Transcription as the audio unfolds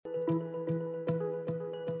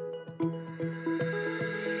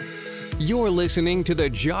You're listening to the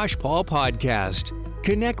Josh Paul Podcast.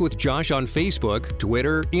 Connect with Josh on Facebook,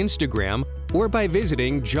 Twitter, Instagram, or by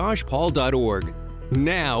visiting joshpaul.org.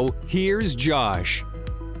 Now, here's Josh.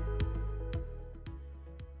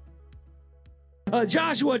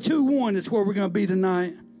 Joshua 2:1 is where we're going to be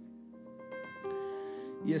tonight.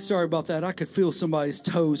 Yeah, sorry about that. I could feel somebody's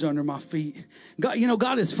toes under my feet.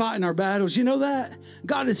 God is fighting our battles. You know that?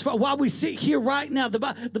 God is fighting. While we sit here right now, the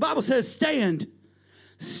Bible says stand.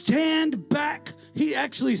 Stand back. He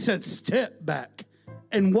actually said step back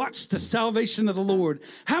and watch the salvation of the Lord.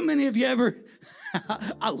 How many of you ever...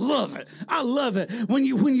 I love it. I love it. When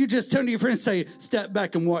you just turn to your friend and say, step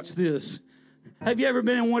back and watch this. Have you ever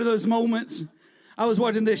been in one of those moments? I was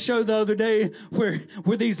watching this show the other day where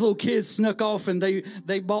these little kids snuck off and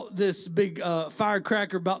they bought this big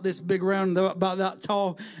firecracker about this big round, about that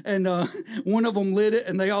tall, and one of them lit it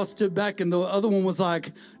and they all stood back and the other one was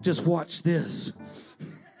like, just watch this.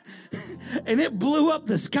 And it blew up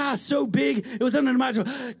the sky so big, it was unimaginable.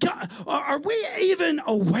 God, are we even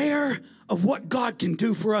aware of what God can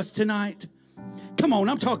do for us tonight? Come on,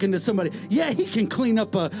 I'm talking to somebody. Yeah, he can clean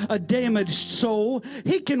up a damaged soul.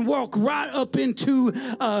 He can walk right up into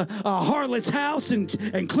a harlot's house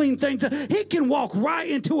and clean things up. He can walk right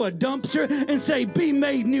into a dumpster and say, be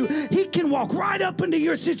made new. He can walk right up into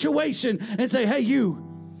your situation and say, hey, you,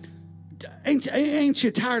 ain't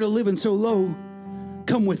you tired of living so low?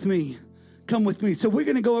 Come with me. Come with me. So we're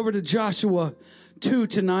going to go over to Joshua 2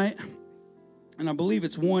 tonight. And I believe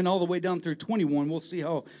it's 1 all the way down through 21. We'll see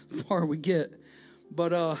how far we get.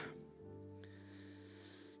 But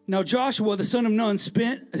now Joshua, the son of Nun,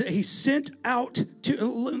 he sent out to,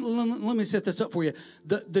 let me set this up for you.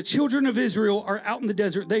 The children of Israel are out in the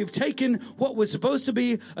desert. They've taken what was supposed to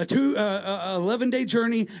be a 11-day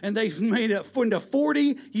journey, and they've made it into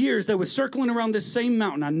 40 years. They were circling around this same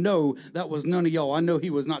mountain. I know that was none of y'all. I know he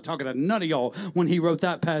was not talking to none of y'all when he wrote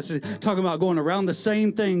that passage, talking about going around the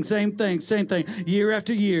same thing, year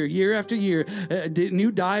after year,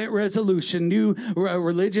 new diet resolution, new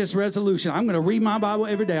religious resolution. I'm going to read my Bible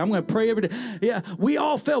every day. I'm going to pray every day. Yeah, we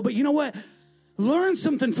all fail, but you know what? Learn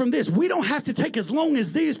something from this. We don't have to take as long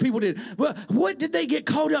as these people did. Well, what did they get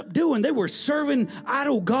caught up doing? They were serving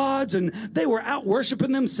idol gods and they were out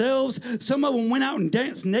worshiping themselves. Some of them went out and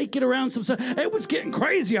danced naked around some stuff. It was getting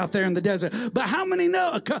crazy out there in the desert. But how many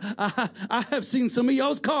know? I have seen some of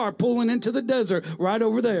y'all's car pulling into the desert right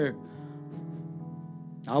over there.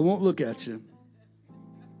 I won't look at you.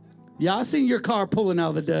 Yeah, I seen your car pulling out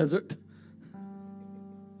of the desert.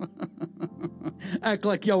 Act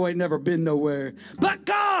like y'all ain't never been nowhere. But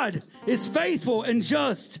God is faithful and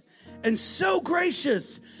just and so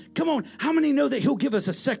gracious. Come on, how many know that he'll give us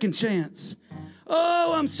a second chance?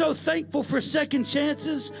 Oh, I'm so thankful for second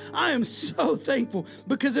chances. I am so thankful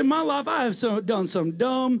because in my life I have done some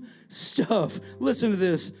dumb stuff. Listen to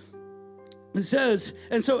this. It says,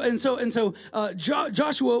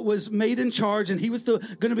 Joshua was made in charge, and he was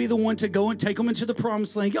going to be the one to go and take them into the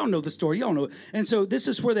promised land. Y'all know the story. Y'all know it. And so this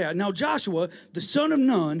is where they are. Now Joshua, the son of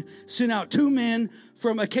Nun, sent out 2 men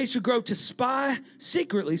from Acacia Grove to spy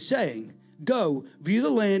secretly, saying, go, view the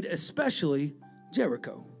land, especially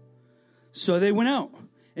Jericho. So they went out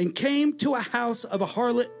and came to a house of a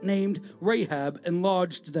harlot named Rahab and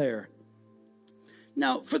lodged there.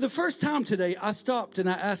 Now, for the first time today, I stopped and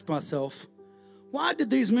I asked myself, why did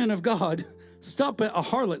these men of God stop at a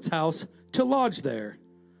harlot's house to lodge there?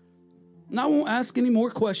 And I won't ask any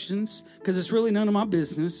more questions because it's really none of my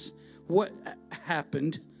business what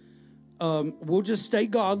happened. We'll just stay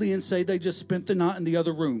godly and say they just spent the night in the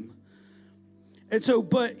other room. And so,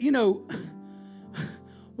 but, you know,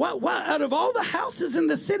 why out of all the houses in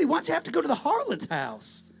the city, why'd you have to go to the harlot's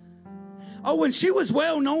house? Oh, and she was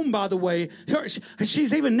well known, by the way.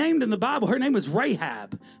 She's even named in the Bible. Her name was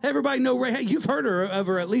Rahab. Everybody know Rahab. You've heard of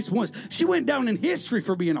her at least once. She went down in history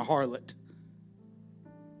for being a harlot.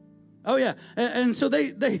 Oh, yeah. And so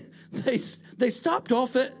they stopped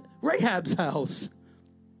off at Rahab's house.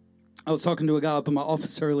 I was talking to a guy up in my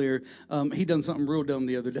office earlier. He done something real dumb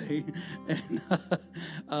the other day. And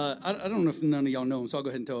I don't know if none of y'all know him, so I'll go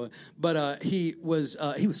ahead and tell it. But he was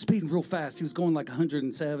speeding real fast. He was going like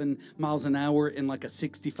 107 miles an hour in like a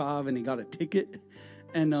 65, and he got a ticket.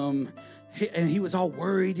 And he was all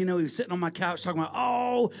worried, you know. He was sitting on my couch talking about,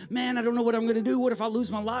 oh, man, I don't know what I'm going to do. What if I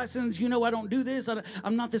lose my license? You know, I don't do this.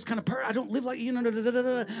 I'm not this kind of person. I don't live like, you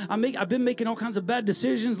know, I've been making all kinds of bad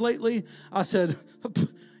decisions lately. I said,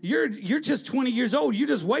 you're just 20 years old. You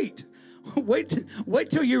just wait. Wait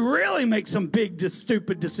till you really make some big,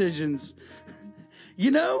 stupid decisions. You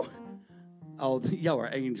know? Oh, y'all are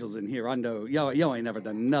angels in here. I know. Y'all ain't never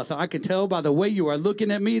done nothing. I can tell by the way you are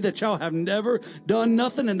looking at me that y'all have never done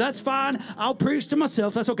nothing, and that's fine. I'll preach to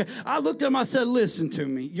myself. That's okay. I looked at him. I said, listen to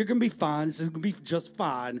me. You're going to be fine. This is going to be just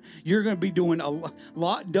fine. You're going to be doing a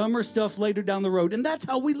lot dumber stuff later down the road, and that's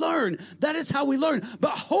how we learn. That is how we learn.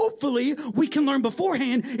 But hopefully we can learn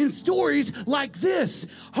beforehand in stories like this.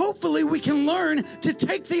 Hopefully we can learn to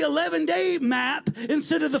take the 11-day map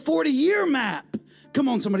instead of the 40-year map. Come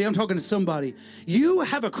on, somebody. I'm talking to somebody. You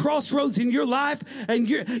have a crossroads in your life, and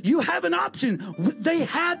you have an option. They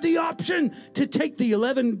had the option to take the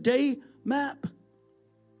 11-day map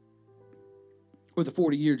or the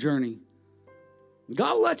 40-year journey.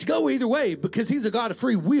 God lets go either way because he's a God of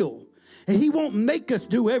free will. And he won't make us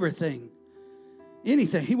do everything.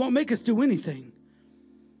 Anything. He won't make us do anything.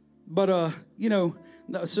 But,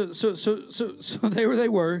 so there they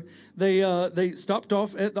were. They stopped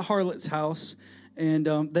off at the harlot's house. And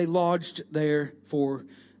they lodged there for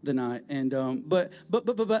the night. And but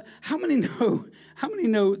how many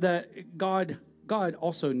know that God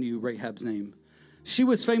also knew Rahab's name? She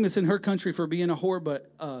was famous in her country for being a whore,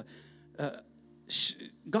 but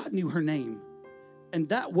God knew her name, and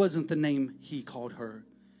that wasn't the name he called her.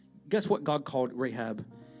 Guess what God called Rahab?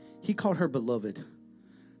 He called her beloved.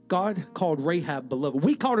 God called Rahab beloved.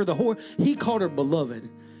 We called her the whore. He called her beloved.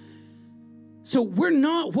 So we're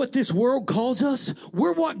not what this world calls us.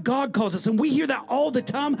 We're what God calls us. And we hear that all the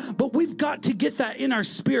time, but we've got to get that in our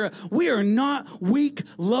spirit. We are not weak,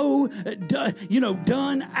 low,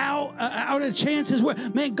 done, out of chances.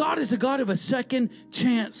 Man, God is a God of a second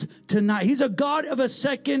chance tonight. He's a God of a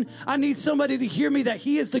second. I need somebody to hear me that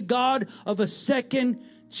he is the God of a second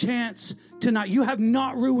chance tonight. You have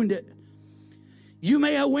not ruined it. You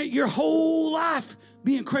may have went your whole life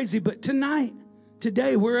being crazy, but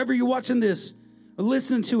today, wherever you're watching this or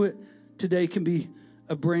listening to it, today can be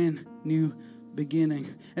a brand new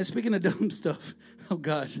beginning. And speaking of dumb stuff, oh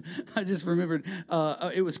gosh, I just remembered,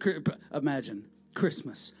 it was, imagine,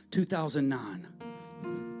 Christmas 2009.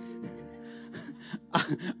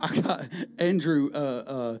 I got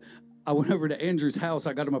Andrew, I went over to Andrew's house.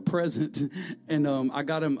 I got him a present, and I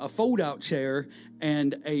got him a fold-out chair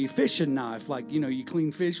and a fishing knife, like, you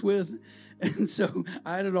clean fish with. And so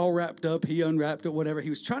I had it all wrapped up. He unwrapped it, whatever. He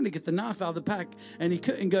was trying to get the knife out of the pack, and he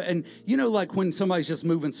couldn't go. And like when somebody's just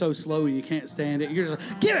moving so slow and you can't stand it, you're just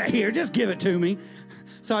like, give it here, just give it to me.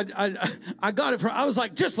 So I got it I was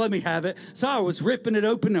like, just let me have it. So I was ripping it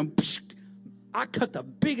open, and I cut the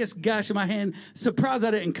biggest gash in my hand. Surprised I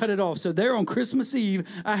didn't cut it off. So there on Christmas Eve,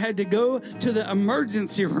 I had to go to the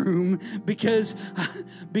emergency room because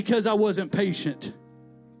I wasn't patient.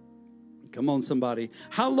 Come on, somebody.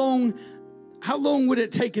 How long would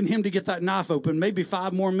it taken him to get that knife open? Maybe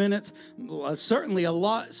 5 more minutes? Certainly a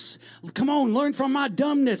lot. Come on, learn from my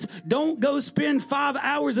dumbness. Don't go spend 5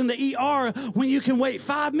 hours in the ER when you can wait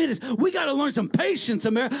 5 minutes. We got to learn some patience,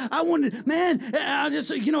 America. I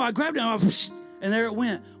grabbed it and there it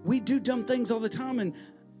went. We do dumb things all the time, and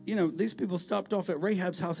these people stopped off at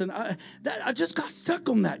Rahab's house, and I just got stuck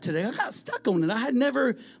on that today. I got stuck on it. I had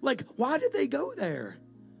never, why did they go there?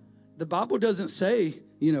 The Bible doesn't say,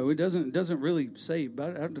 it doesn't really say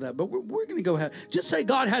about it after that. But we're going to go ahead. Just say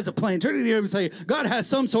God has a plan. Turn to the other and say, God has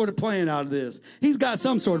some sort of plan out of this. He's got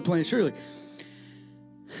some sort of plan, surely.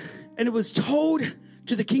 And it was told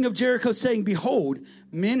to the king of Jericho, saying, behold,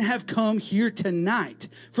 men have come here tonight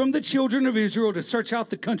from the children of Israel to search out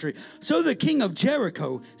the country. So the king of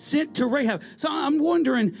Jericho sent to Rahab. So I'm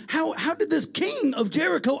wondering, how did this king of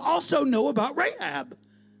Jericho also know about Rahab?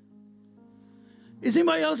 Is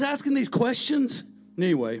anybody else asking these questions?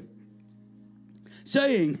 Anyway,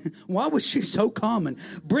 saying, why was she so common?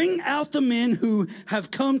 Bring out the men who have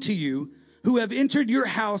come to you, who have entered your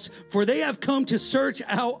house, for they have come to search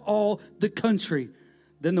out all the country.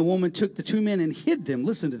 Then the woman took the 2 men and hid them.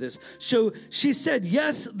 Listen to this. So she said,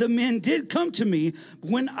 yes, the men did come to me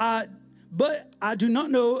but I do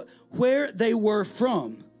not know where they were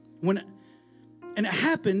from. And it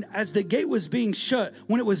happened as the gate was being shut,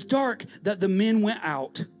 when it was dark, that the men went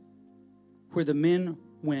out. Where the men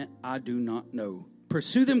went, I do not know.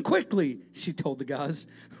 Pursue them quickly, she told the guys,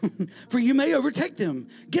 for you may overtake them.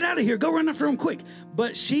 Get out of here. Go run after them quick.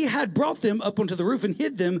 But she had brought them up onto the roof and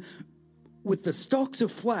hid them with the stalks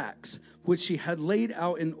of flax, which she had laid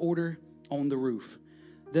out in order on the roof.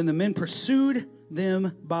 Then the men pursued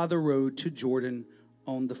them by the road to Jordan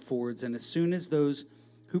on the fords. And as soon as those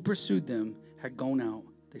who pursued them had gone out,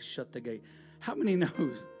 they shut the gate. How many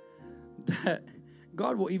knows that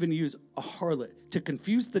God will even use a harlot to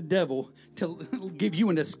confuse the devil to give you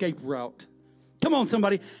an escape route? Come on,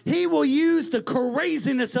 somebody. He will use the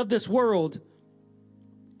craziness of this world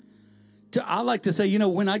I like to say,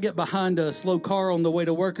 when I get behind a slow car on the way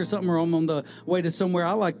to work or something, or I'm on the way to somewhere,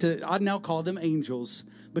 I now call them angels.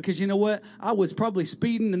 Because you know what? I was probably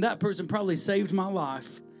speeding and that person probably saved my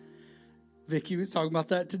life. Vicky was talking about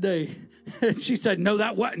that today. And she said, no,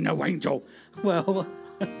 that wasn't no angel. Well,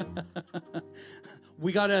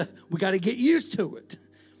 we gotta get used to it.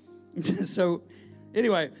 So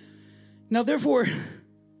anyway, now before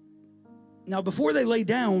they lay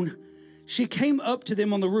down, she came up to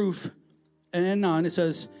them on the roof. And in 9 it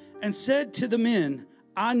says, and said to the men,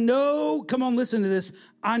 I know, come on, listen to this.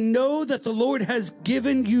 I know that the Lord has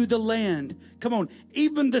given you the land. Come on,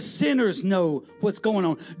 even the sinners know what's going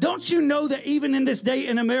on. Don't you know that even in this day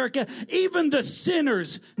in America, even the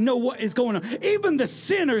sinners know what is going on. Even the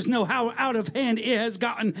sinners know how out of hand it has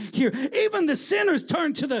gotten here. Even the sinners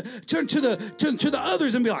turn to the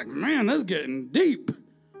others and be like, man, that's getting deep.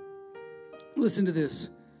 Listen to this.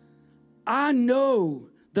 I know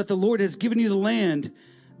that the Lord has given you the land,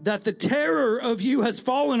 that the terror of you has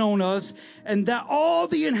fallen on us, and that all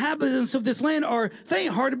the inhabitants of this land are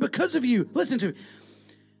faint-hearted because of you. Listen to me.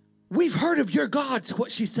 We've heard of your gods,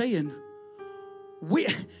 what she's saying.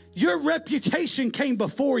 Your reputation came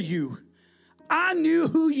before you. I knew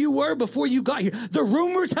who you were before you got here. The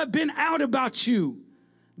rumors have been out about you.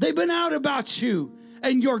 They've been out about you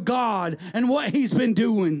and your God and what he's been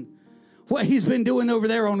doing. What he's been doing over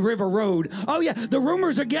there on River Road. Oh yeah, the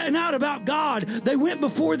rumors are getting out about God. They went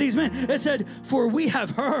before these men. It said, for we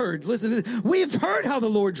have heard, listen to this, we have heard how the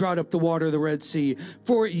Lord dried up the water of the Red Sea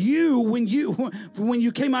for you when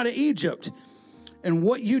you came out of Egypt, and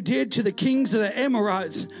what you did to the kings of the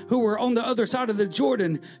Amorites who were on the other side of the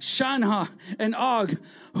Jordan, Shinhah and Og,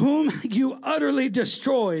 whom you utterly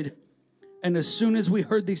destroyed. And as soon as we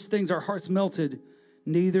heard these things, our hearts melted.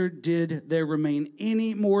 Neither did there remain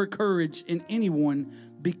any more courage in anyone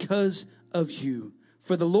because of you.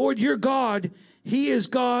 For the Lord your God, he is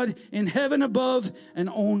God in heaven above and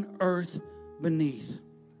on earth beneath.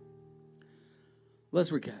 Let's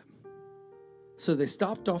recap. So they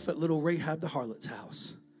stopped off at little Rahab the harlot's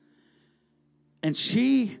house. And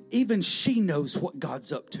even she knows what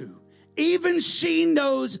God's up to. Even she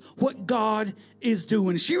knows what God is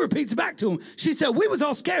doing. She repeats back to him. She said, we was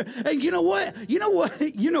all scared. And you know what?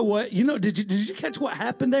 Did you catch what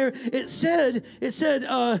happened there? It said,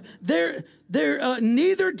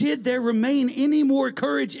 neither did there remain any more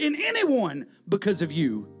courage in anyone because of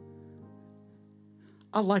you.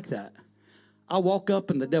 I like that. I walk up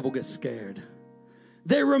and the devil gets scared.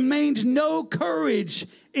 There remained no courage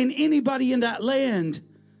in anybody in that land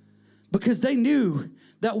because they knew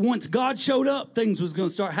that once God showed up, things was going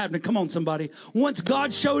to start happening. Come on, somebody. Once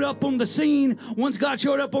God showed up on the scene, once God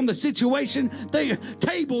showed up on the situation,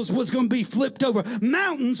 tables was going to be flipped over.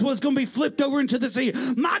 Mountains was going to be flipped over into the sea.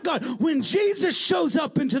 My God, when Jesus shows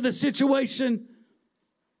up into the situation,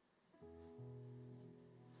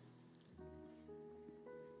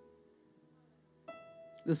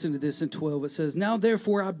 listen to this in 12. It says, now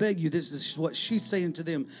therefore I beg you, this is what she's saying to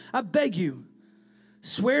them. I beg you,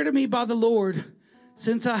 swear to me by the Lord,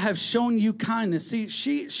 since I have shown you kindness. See,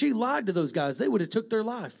 she lied to those guys. They would have took their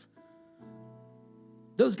life.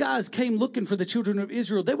 Those guys came looking for the children of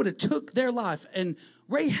Israel. They would have took their life. And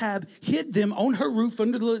Rahab hid them on her roof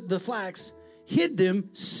under the flax, hid them,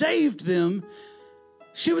 saved them.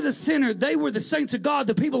 She was a sinner. They were the saints of God,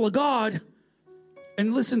 the people of God.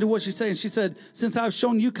 And listen to what she's saying. She said, since I've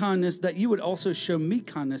shown you kindness, that you would also show me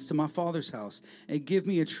kindness to my father's house and give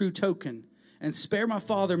me a true token. And spare my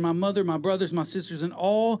father, my mother, my brothers, my sisters, and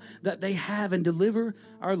all that they have, and deliver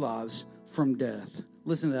our lives from death.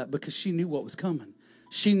 Listen to that, because she knew what was coming.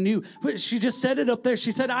 She knew. She just said it up there.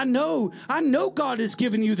 She said, I know God has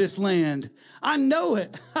given you this land. I know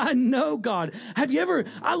it. I know God. Have you ever,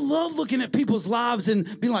 I love looking at people's lives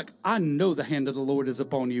and being like, I know the hand of the Lord is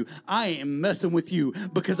upon you. I ain't messing with you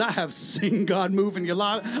because I have seen God move in your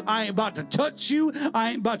life. I ain't about to touch you.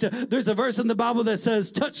 There's a verse in the Bible that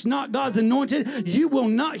says, touch not God's anointed. You will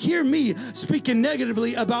not hear me speaking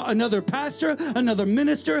negatively about another pastor, another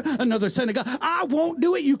minister, another son of God. I won't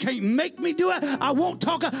do it. You can't make me do it. I won't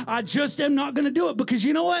talk. I just am not going to do it because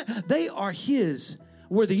you know what? They are his,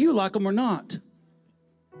 whether you like them or not.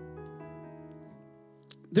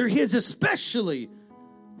 They're his, especially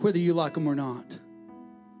whether you like them or not.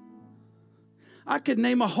 I could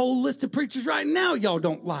name a whole list of preachers right now y'all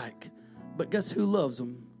don't like, but guess who loves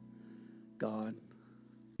them? God.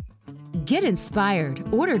 Get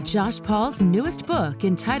inspired. Order Josh Paul's newest book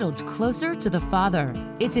entitled Closer to the Father.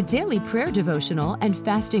 It's a daily prayer devotional and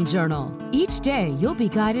fasting journal. Each day, you'll be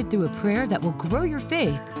guided through a prayer that will grow your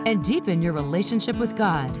faith and deepen your relationship with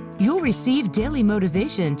God. You'll receive daily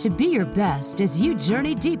motivation to be your best as you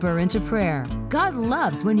journey deeper into prayer. God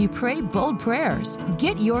loves when you pray bold prayers.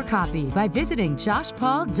 Get your copy by visiting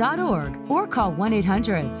joshpaul.org or call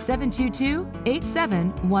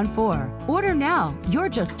 1-800-722-8714. Order now. You're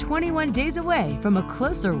just 21 days away from a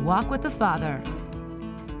closer walk with the Father.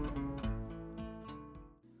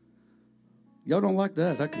 Y'all don't like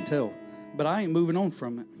that, I can tell. But I ain't moving on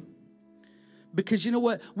from it. Because you know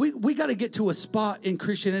what? We got to get to a spot in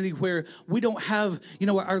Christianity where we don't have,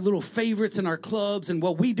 our little favorites in our clubs and,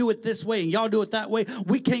 well, we do it this way and y'all do it that way.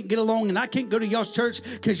 We can't get along and I can't go to y'all's church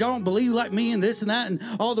because y'all don't believe like me and this and that and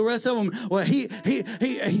all the rest of them. Well, he's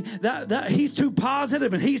too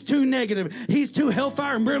positive and he's too negative. He's too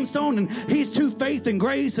hellfire and brimstone and he's too faith and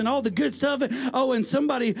grace and all the good stuff. Oh, and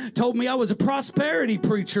somebody told me I was a prosperity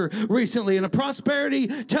preacher recently and a prosperity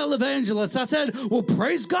televangelist. I said, well,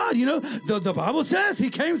 praise God. The Bible says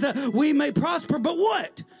he came that we may prosper, but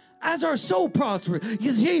what? As our soul prospers.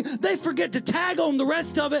 You see, they forget to tag on the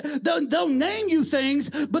rest of it. They'll name you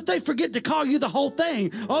things, but they forget to call you the whole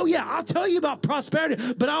thing. Oh yeah, I'll tell you about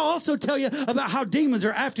prosperity, but I'll also tell you about how demons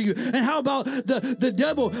are after you and how about the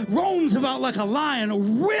devil roams about like a lion,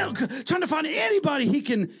 trying to find anybody he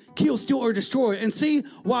can kill, steal, or destroy. And see,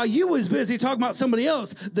 while you was busy talking about somebody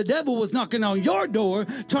else, the devil was knocking on your door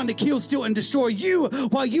trying to kill, steal, and destroy you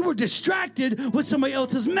while you were distracted with somebody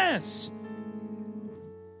else's mess.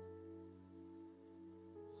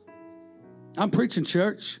 I'm preaching,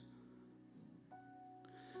 church.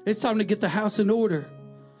 It's time to get the house in order.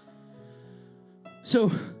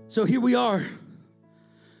 So here we are.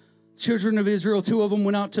 Children of Israel, 2 of them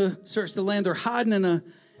went out to search the land. They're hiding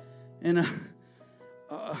in a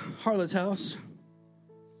harlot's house.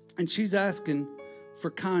 And she's asking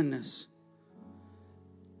for kindness.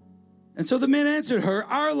 And so the men answered her,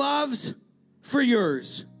 our lives for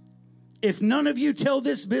yours. If none of you tell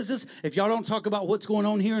this business, if y'all don't talk about what's going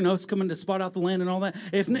on here and us coming to spot out the land and all that,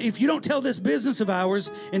 if you don't tell this business of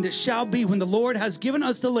ours, and it shall be when the Lord has given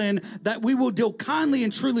us the land that we will deal kindly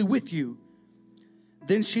and truly with you.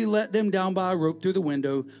 Then she let them down by a rope through the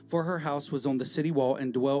window, for her house was on the city wall,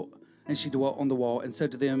 and she dwelt on the wall, and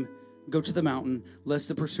said to them, go to the mountain, lest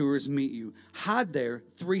the pursuers meet you. Hide there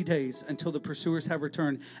 3 days until the pursuers have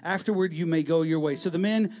returned. Afterward, you may go your way. So the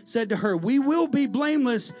men said to her, we will be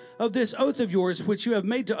blameless of this oath of yours, which you have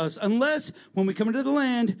made to us, unless when we come into the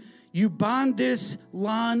land, you bind this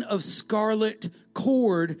line of scarlet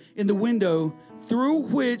cord in the window through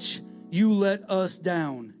which you let us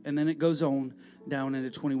down. And then it goes on down into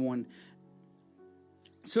 21.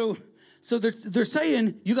 So they're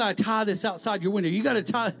saying, you got to tie this outside your window. You got to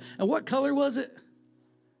tie. And what color was it?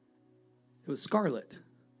 It was scarlet.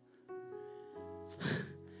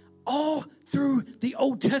 All through the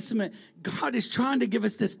Old Testament, God is trying to give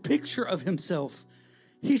us this picture of himself.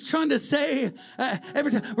 He's trying to say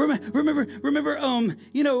every time. Remember.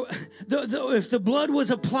 If the blood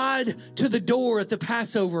was applied to the door at the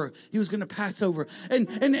Passover, he was going to pass over. And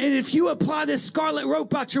if you apply this scarlet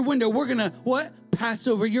rope out your window, we're going to what? Pass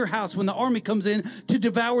over your house when the army comes in to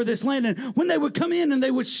devour this land. And when they would come in and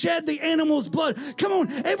they would shed the animal's blood. Come on,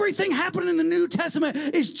 everything happening in the New Testament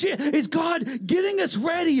is God getting us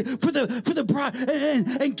ready for the bride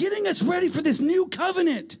and getting us ready for this new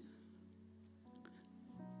covenant.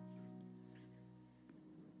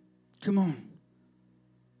 Come on.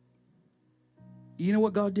 You know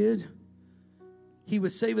what God did? He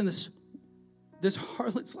was saving this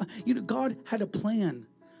harlot's life. God had a plan.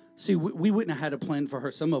 See, we wouldn't have had a plan for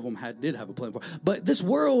her. Some of them did have a plan for her. But this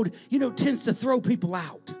world, tends to throw people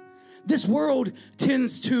out. This world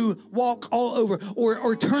tends to walk all over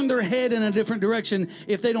or turn their head in a different direction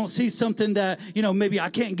if they don't see something that, maybe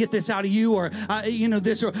I can't get this out of you or,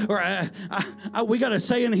 this or we got a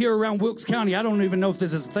saying here around Wilkes County. I don't even know if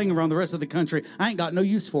this is a thing around the rest of the country. I ain't got no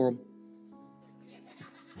use for them.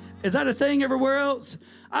 Is that a thing everywhere else?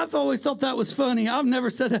 I've always thought that was funny. I've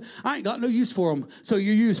never said that. I ain't got no use for them. So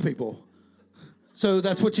you use people. So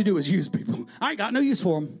that's what you do is use people. I ain't got no use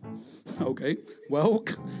for them. Okay, well,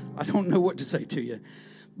 I don't know what to say to you.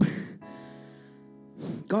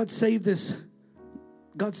 God saved this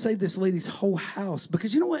lady's whole house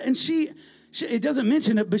because you know what? And she it doesn't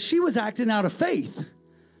mention it, but she was acting out of faith.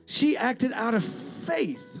 She acted out of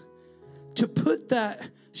faith to put that.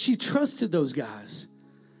 She trusted those guys.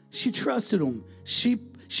 She trusted them. She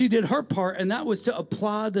did her part, and that was to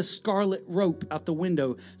apply the scarlet rope out the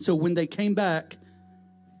window. So when they came back,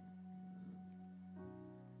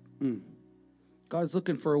 God's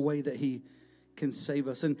looking for a way that he can save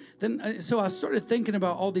us. And then, so I started thinking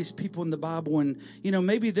about all these people in the Bible, and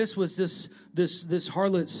maybe this was this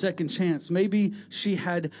harlot's second chance. Maybe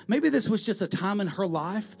this was just a time in her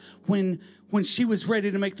life when she was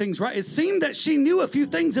ready to make things right. It seemed that she knew a few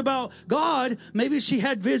things about God. Maybe she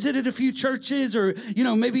had visited a few churches, or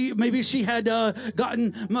maybe she had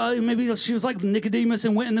maybe she was like Nicodemus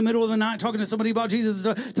and went in the middle of the night talking to somebody about Jesus,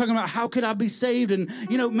 talking about how could I be saved. And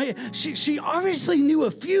she obviously knew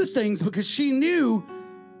a few things, because she knew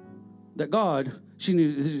that God. She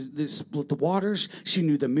knew the split the waters. She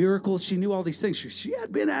knew the miracles. She knew all these things. She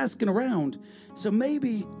had been asking around. So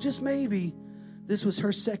maybe, just maybe, this was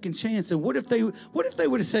her second chance. And what if they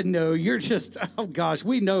would have said, no, you're just, oh gosh,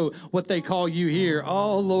 we know what they call you here.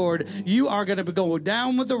 Oh Lord, you are going to be going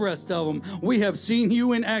down with the rest of them. We have seen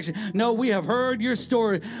you in action. No, we have heard your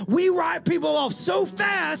story. We write people off so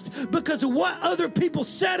fast because of what other people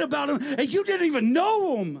said about them, and you didn't even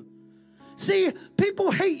know them. See,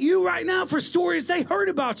 people hate you right now for stories they heard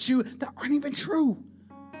about you that aren't even true.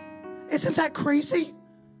 Isn't that crazy?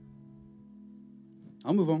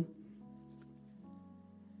 I'll move on.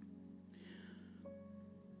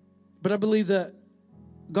 But I believe that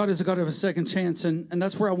God is a God of a second chance, and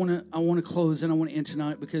that's where I want to close, and I want to end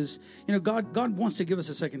tonight, because God wants to give us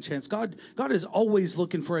a second chance. God is always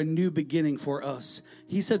looking for a new beginning for us.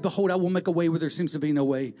 He said, "Behold, I will make a way where there seems to be no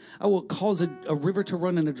way. I will cause a river to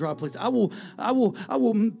run in a dry place. I will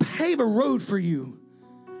pave a road for you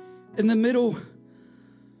in the middle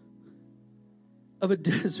of a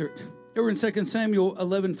desert." Over in 2 Samuel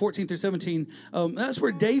 11, 14 through 17, that's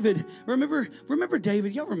where David, remember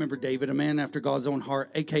David? Y'all remember David, a man after God's own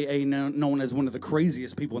heart, a.k.a. known as one of the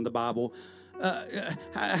craziest people in the Bible,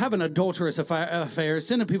 having adulterous affairs,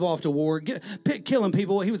 sending people off to war, killing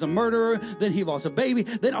people. He was a murderer. Then he lost a baby.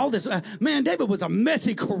 Then all this. Man, David was a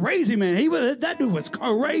messy, crazy man. That dude was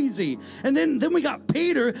crazy. And then we got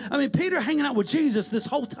Peter. I mean, Peter hanging out with Jesus this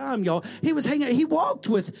whole time, y'all. He walked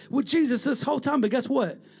with Jesus this whole time. But guess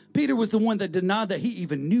what? Peter was the one that denied that he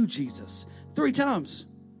even knew Jesus 3 times.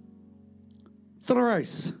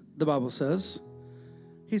 Thrice, the Bible says.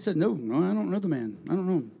 He said, no, I don't know the man. I don't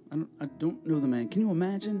know him. I don't know the man. Can you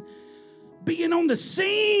imagine being on the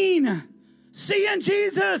scene, seeing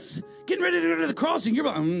Jesus, getting ready to go to the cross, and you're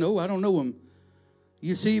like, no, I don't know him.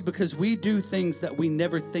 You see, because we do things that we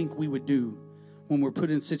never think we would do when we're put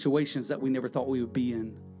in situations that we never thought we would be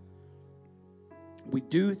in. We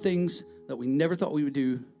do things that we never thought we would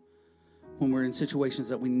do when we're in situations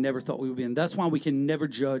that we never thought we would be in. That's why we can never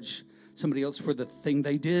judge somebody else for the thing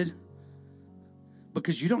they did,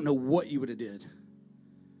 because you don't know what you would have did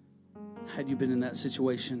had you been in that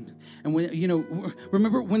situation. And when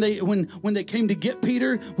remember when they came to get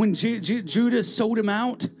Peter, when Judas sold him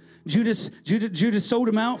out. Judas sold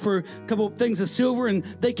him out for a couple of things of silver, and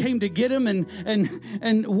they came to get him.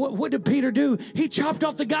 And what did Peter do? He chopped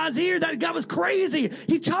off the guy's ear. That guy was crazy.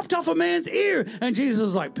 He chopped off a man's ear, and Jesus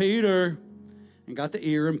was like, Peter, and got the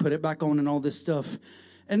ear and put it back on and all this stuff.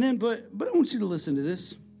 And then, but I want you to listen to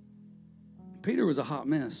this. Peter was a hot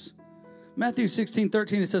mess. Matthew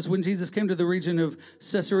 16:13, it says, when Jesus came to the region of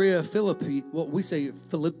Caesarea Philippi, well, we say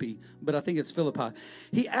Philippi, but I think it's Philippi,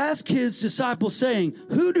 he asked his disciples, saying,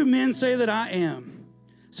 who do men say that I am?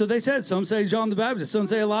 So they said, some say John the Baptist, some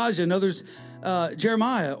say Elijah, and others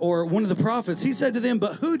Jeremiah, or one of the prophets. He said to them,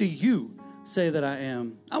 but who do you say that I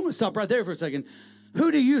am? I want to stop right there for a second.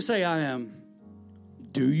 Who do you say I am?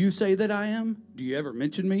 Do you say that I am? Do you ever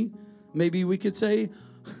mention me? Maybe we could say,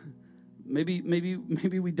 maybe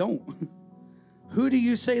we don't. Who do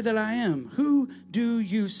you say that I am? Who do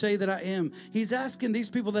you say that I am? He's asking these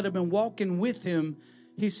people that have been walking with him.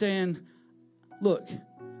 He's saying, look,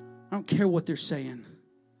 I don't care what they're saying.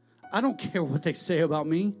 I don't care what they say about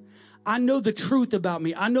me. I know the truth about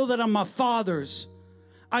me. I know that I'm my Father's.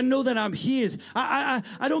 I know that I'm his. I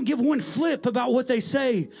don't give one flip about what they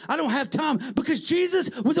say. I don't have time, because Jesus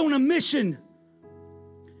was on a mission.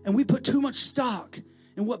 And we put too much stock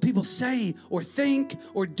in what people say or think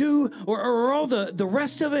or do or all the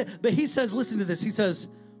rest of it. But he says, listen to this. He says,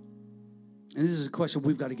 and this is a question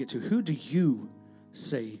we've got to get to. Who do you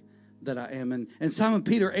say that I am? And Simon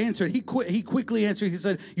Peter answered. He quickly answered. He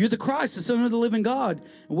said, you're the Christ, the Son of the living God.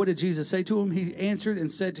 And what did Jesus say to him? He answered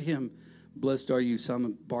and said to him, blessed are you,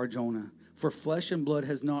 Simon Bar-Jonah, for flesh and blood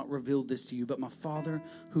has not revealed this to you, but my Father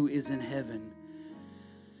who is in heaven.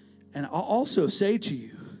 And I'll also say to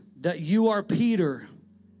you that you are Peter.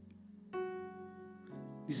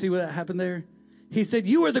 You see what that happened there? He said,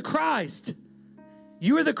 you are the Christ.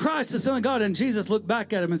 You are the Christ, the Son of God. And Jesus looked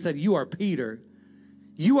back at him and said, you are Peter.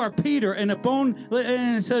 You are Peter. And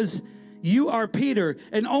it says, You are Peter,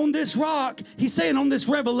 and on this rock, he's saying on this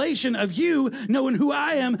revelation of you knowing who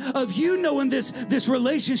I am, of you knowing this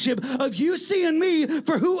relationship, of you seeing me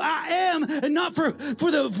for who I am and not for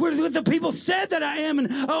what the people said that I am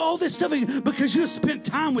and all this stuff, because you spent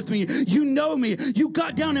time with me. You know me. You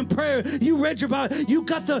got down in prayer. You read your Bible. You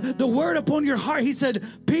got the word upon your heart. He said,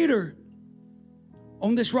 Peter,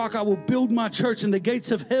 on this rock I will build my church, and the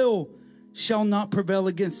gates of hell shall not prevail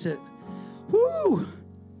against it. Whoo!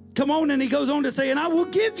 Come on, and he goes on to say, and I will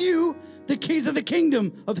give you the keys of the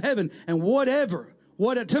kingdom of heaven. And whatever,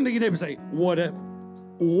 turn to your neighbor and say,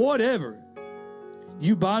 whatever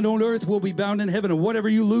you bind on earth will be bound in heaven, and whatever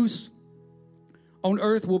you loose on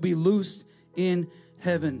earth will be loosed in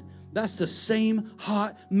heaven. That's the same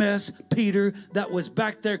hot mess Peter that was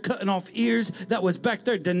back there cutting off ears, that was back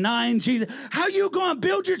there denying Jesus. How you going to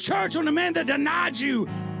build your church on a man that denied you?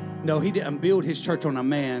 No, he didn't build his church on a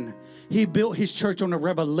man. He built his church on a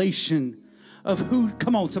revelation of who,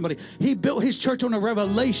 come on somebody. He built his church on a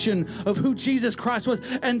revelation of who Jesus Christ was,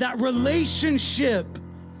 and that relationship.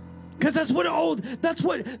 Because that's the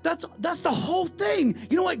whole thing.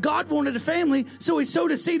 You know what? God wanted a family, so he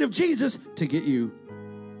sowed a seed of Jesus to get you.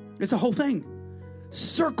 It's the whole thing.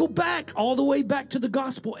 Circle back, all the way back to the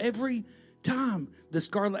gospel every time. The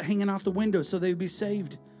scarlet hanging out the window so they would be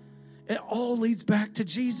saved. It all leads back to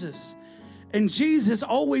Jesus. And Jesus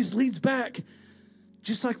always leads back,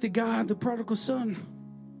 just like the guy, the prodigal son.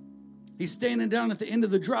 He's standing down at the end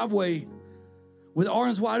of the driveway with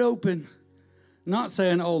arms wide open, not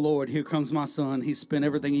saying, oh, Lord, here comes my son. He spent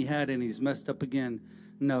everything he had and he's messed up again.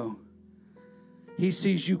 No. He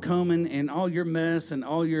sees you coming and all your mess and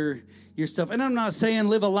all your stuff. And I'm not saying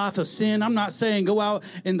live a life of sin. I'm not saying go out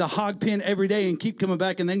in the hog pen every day and keep coming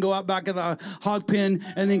back and then go out back in the hog pen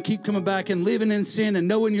and then keep coming back and living in sin and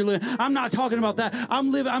knowing you're living. I'm not talking about that.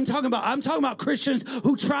 I'm talking about Christians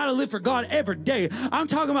who try to live for God every day. I'm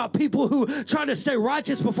talking about people who try to stay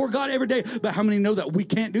righteous before God every day. But how many know that we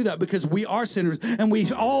can't do that because we are sinners, and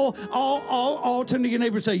we all turn to your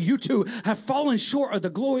neighbor and say, you too have fallen short of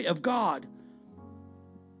the glory of God.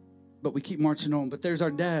 But we keep marching on. But there's our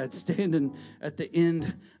dad standing at the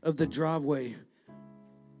end of the driveway.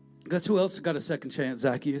 Guess who else got a second chance?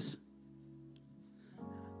 Zacchaeus.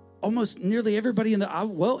 Almost nearly everybody in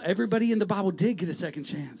the Bible did get a second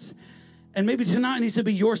chance. And maybe tonight needs to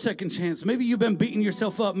be your second chance. Maybe you've been beating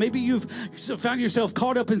yourself up. Maybe you've found yourself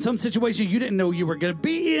caught up in some situation you didn't know you were going to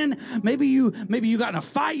be in. Maybe you got in a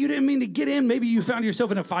fight you didn't mean to get in. Maybe you found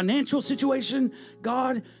yourself in a financial situation.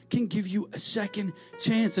 God can give you a second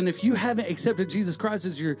chance. And if you haven't accepted Jesus Christ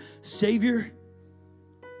as your Savior,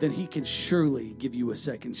 then he can surely give you a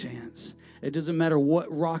second chance. It doesn't matter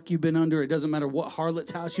what rock you've been under. It doesn't matter what harlot's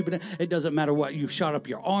house you've been in. It doesn't matter what you shot up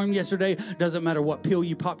your arm yesterday. It doesn't matter what pill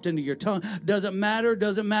you popped into your tongue. Doesn't matter.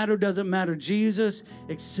 Jesus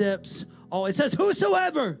accepts all. It says,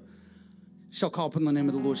 whosoever shall call upon the name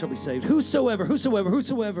of the Lord shall be saved.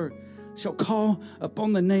 Whosoever shall call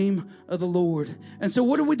upon the name of the Lord. And so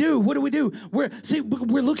what do we do? We're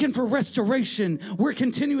looking for restoration. We're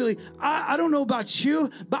continually, I don't know about you,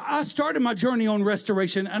 but I started my journey on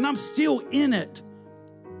restoration and I'm still in it.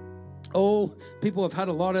 Oh, people have had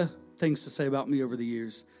a lot of things to say about me over the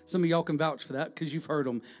years. Some of y'all can vouch for that because you've heard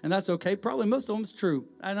them. And that's okay. Probably most of them is true.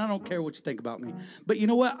 And I don't care what you think about me. But you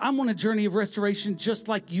know what? I'm on a journey of restoration just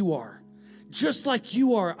like you are. Just like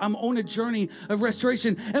you are, I'm on a journey of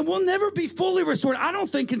restoration, and we'll never be fully restored, I don't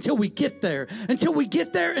think, until we get there. Until we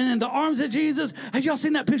get there and in the arms of Jesus. Have y'all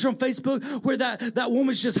seen that picture on Facebook where that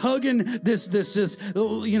woman's just hugging this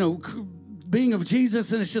being of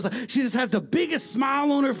Jesus, and it's just like, she just has the biggest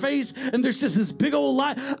smile on her face, and there's just this big old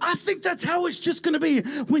light. I think that's how it's just going to be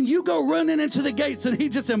when you go running into the gates and he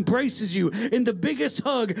just embraces you in the biggest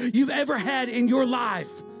hug you've ever had in your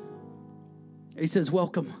life. He says,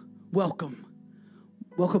 welcome home.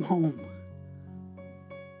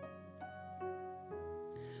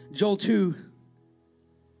 Joel 2,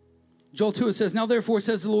 it says, now therefore,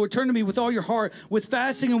 says the Lord, turn to me with all your heart, with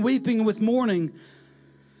fasting and weeping and with mourning.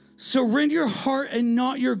 So rend your heart and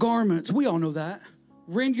not your garments. We all know that.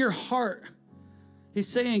 Rend your heart. He's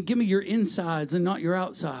saying, give me your insides and not your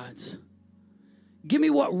outsides. Give me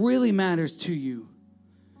what really matters to you.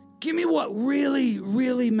 Give me what really,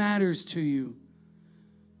 really matters to you.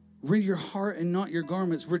 Rend your heart and not your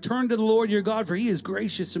garments. Return to the Lord your God, for he is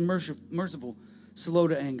gracious and merciful, slow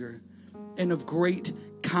to anger, and of great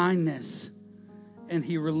kindness. And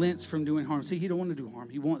he relents from doing harm. See, he don't want to do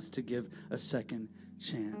harm. He wants to give a second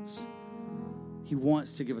chance. He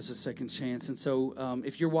wants to give us a second chance. And so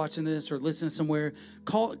if you're watching this or listening somewhere,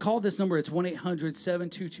 call this number. It's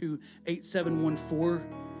 1-800-722-8714.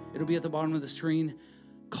 It'll be at the bottom of the screen.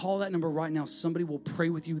 call that number right now. Somebody will pray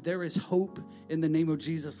with you. There is hope in the name of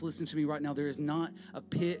Jesus. Listen to me right now. There is not a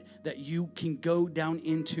pit that you can go down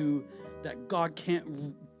into that God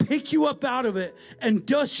can't pick you up out of it and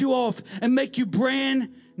dust you off and make you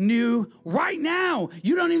brand new right now.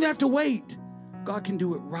 You don't even have to wait. God can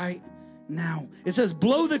do it right now. It says,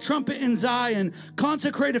 blow the trumpet in Zion,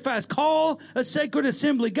 consecrate a fast, call a sacred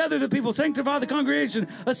assembly, gather the people, sanctify the congregation,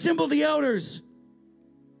 assemble the elders.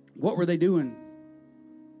 What were they doing?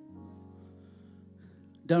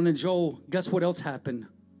 Down in Joel, guess what else happened?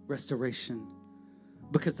 Restoration.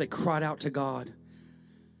 Because they cried out to God.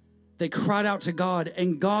 They cried out to God,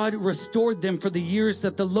 and God restored them for the years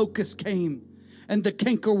that the locust came, and the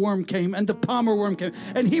cankerworm came, and the palmer worm came,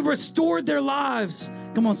 and He restored their lives.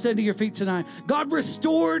 Come on, stand to your feet tonight. God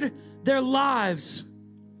restored their lives.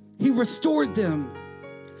 He restored them.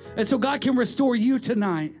 And so God can restore you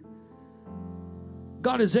tonight.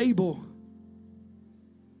 God is able.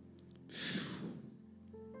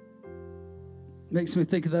 Makes me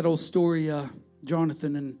think of that old story,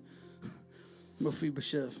 Jonathan and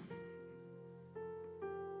Mephibosheth.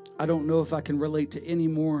 I don't know if I can relate to any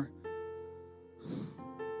more.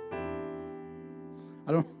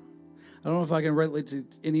 I don't know if I can relate to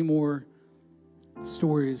any more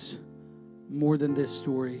stories more than this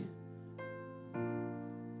story.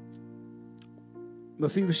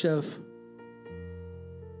 Mephibosheth,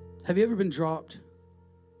 have you ever been dropped?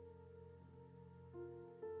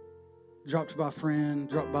 Dropped by a friend,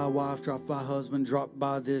 dropped by a wife, dropped by a husband, dropped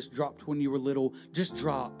by this, dropped when you were little, just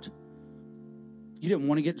dropped. You didn't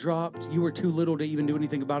want to get dropped. You were too little to even do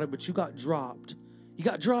anything about it, but you got dropped. You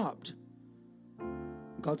got dropped.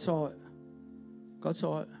 God saw it. God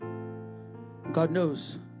saw it. God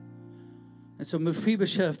knows. And so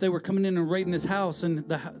Mephibosheth, they were coming in and raiding his house, and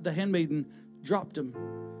the handmaiden dropped him,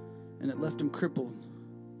 and it left him crippled.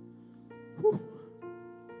 Whew.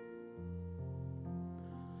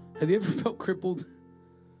 Have you ever felt crippled?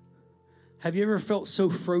 Have you ever felt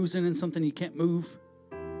so frozen in something you can't move?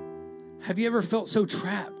 Have you ever felt so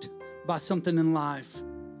trapped by something in life?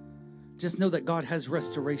 Just know that God has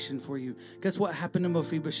restoration for you. Guess what happened to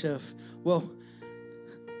Mephibosheth? Well,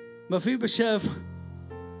 Mephibosheth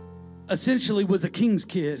essentially was a king's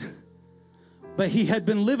kid, but he had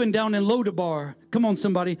been living down in Lodabar. Come on,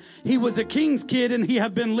 somebody. He was a king's kid, and he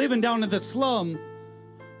had been living down in the slum.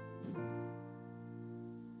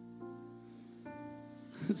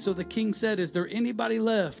 So the king said, is there anybody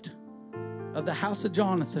left of the house of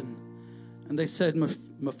Jonathan? And they said,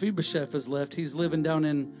 Mephibosheth is left. He's living down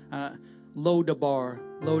in Lodabar.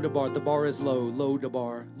 Lodabar. The bar is low.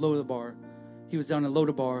 Lodabar. Lodabar. He was down in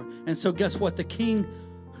Lodabar. And so guess what? The king,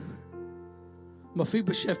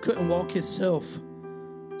 Mephibosheth, couldn't walk himself.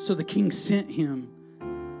 So the king sent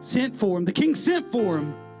for him. The king sent for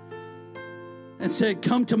him and said,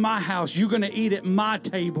 come to my house. You're going to eat at my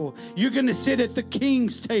table. You're going to sit at the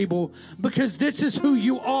king's table, because this is who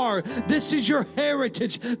you are. This is your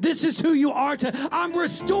heritage. This is who you are. I'm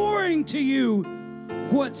restoring to you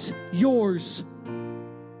what's yours.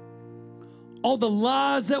 All the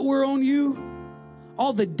lies that were on you,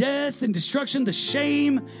 all the death and destruction, the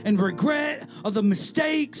shame and regret of the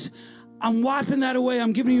mistakes, I'm wiping that away.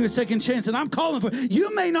 I'm giving you a second chance, and I'm calling for it.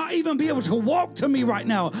 You may not even be able to walk to me right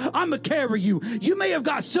now. I'm going to carry you. You may have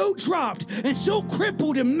got so dropped and so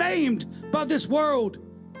crippled and maimed by this world.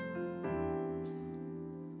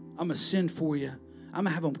 I'm going to send for you. I'm going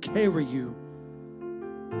to have them carry you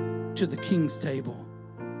to the king's table.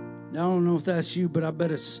 Now, I don't know if that's you, but I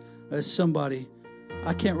bet it's somebody.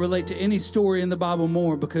 I can't relate to any story in the Bible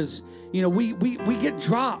more, because, you know, we get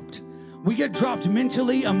dropped. We get dropped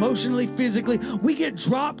mentally, emotionally, physically. We get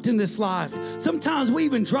dropped in this life. Sometimes we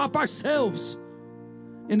even drop ourselves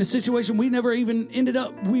in a situation we never even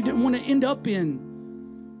we didn't want to end up in.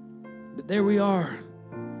 But there we are.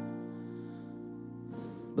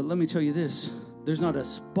 But let me tell you this. There's not a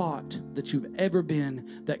spot that you've ever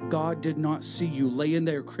been that God did not see you laying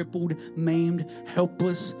there crippled, maimed,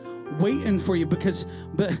 helpless, waiting for you.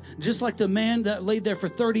 But just like the man that laid there for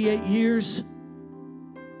 38 years,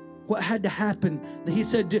 what had to happen? He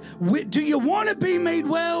said, do you want to be made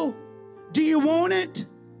well? Do you want it?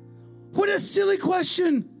 What a silly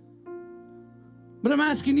question. But I'm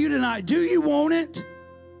asking you tonight, do you want it?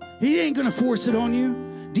 He ain't going to force it on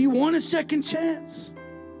you. Do you want a second chance?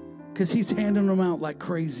 Because he's handing them out like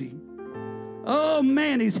crazy. Oh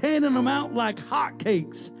man, he's handing them out like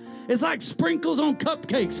hotcakes. It's like sprinkles on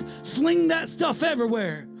cupcakes. Sling that stuff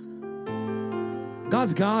everywhere.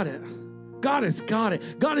 God's got it. God has got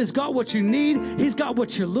it. God has got what you need. He's got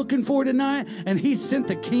what you're looking for tonight. And He sent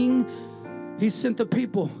the king. He sent the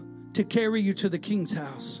people to carry you to the king's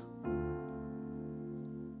house.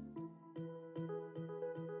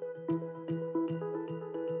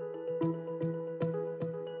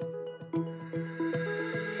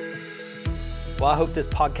 Well, I hope this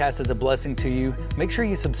podcast is a blessing to you. Make sure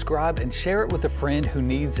you subscribe and share it with a friend who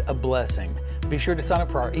needs a blessing. Be sure to sign up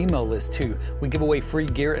for our email list too. We give away free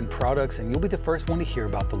gear and products, and you'll be the first one to hear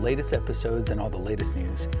about the latest episodes and all the latest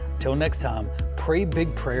news. Till next time, pray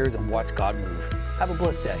big prayers and watch God move. Have a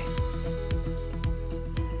blessed day.